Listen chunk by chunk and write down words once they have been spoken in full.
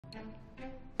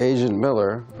Agent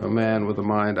Miller, a man with a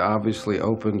mind obviously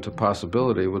open to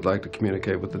possibility, would like to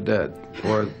communicate with the dead,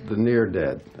 or the near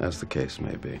dead, as the case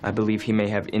may be. I believe he may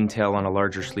have intel on a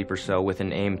larger sleeper cell with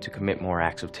an aim to commit more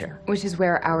acts of terror. Which is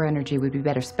where our energy would be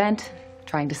better spent,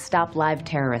 trying to stop live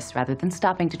terrorists rather than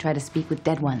stopping to try to speak with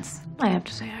dead ones. I have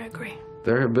to say I agree.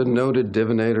 There have been noted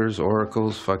divinators,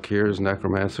 oracles, fakirs,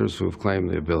 necromancers who have claimed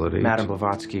the ability. Madame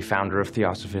Blavatsky, founder of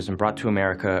Theosophism, brought to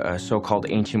America a so-called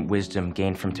ancient wisdom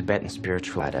gained from Tibetan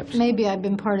spiritual adepts. Maybe I've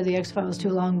been part of the X-Files too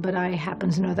long, but I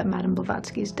happen to know that Madame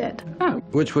Blavatsky's dead. Oh.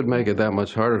 Which would make it that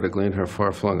much harder to glean her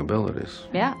far-flung abilities.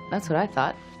 Yeah, that's what I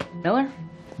thought. Miller?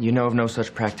 You know of no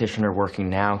such practitioner working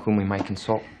now whom we might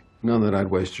consult? None that I'd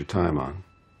waste your time on.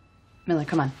 Miller,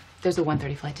 come on. There's a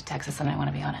 1:30 flight to Texas, and I want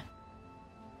to be on it.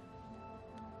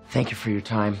 Thank you for your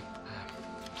time.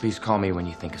 Please call me when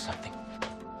you think of something.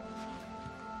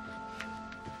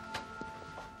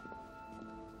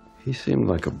 He seemed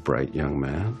like a bright young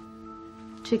man.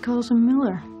 She calls him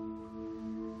Miller.